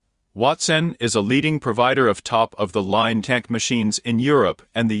Watson is a leading provider of top-of-the-line tank machines in Europe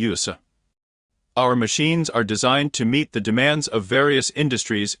and the USA. Our machines are designed to meet the demands of various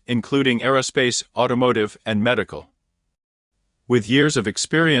industries, including aerospace, automotive, and medical. With years of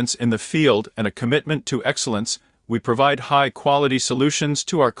experience in the field and a commitment to excellence, we provide high-quality solutions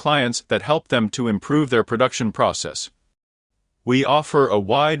to our clients that help them to improve their production process. We offer a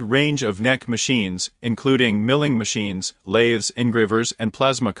wide range of neck machines, including milling machines, lathes, engravers, and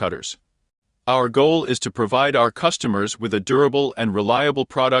plasma cutters. Our goal is to provide our customers with a durable and reliable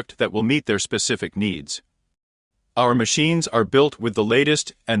product that will meet their specific needs. Our machines are built with the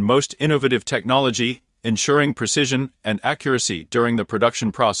latest and most innovative technology, ensuring precision and accuracy during the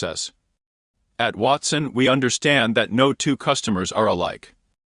production process. At Watson, we understand that no two customers are alike.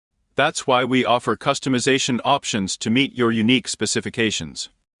 That's why we offer customization options to meet your unique specifications.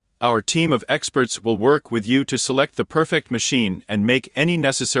 Our team of experts will work with you to select the perfect machine and make any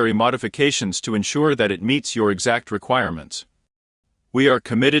necessary modifications to ensure that it meets your exact requirements. We are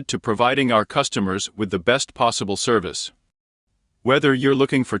committed to providing our customers with the best possible service. Whether you're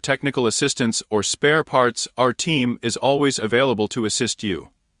looking for technical assistance or spare parts, our team is always available to assist you.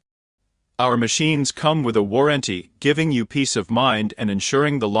 Our machines come with a warranty, giving you peace of mind and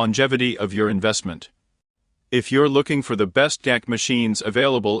ensuring the longevity of your investment. If you're looking for the best tank machines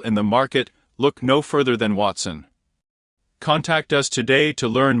available in the market, look no further than Watson. Contact us today to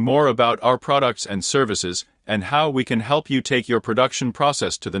learn more about our products and services and how we can help you take your production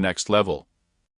process to the next level.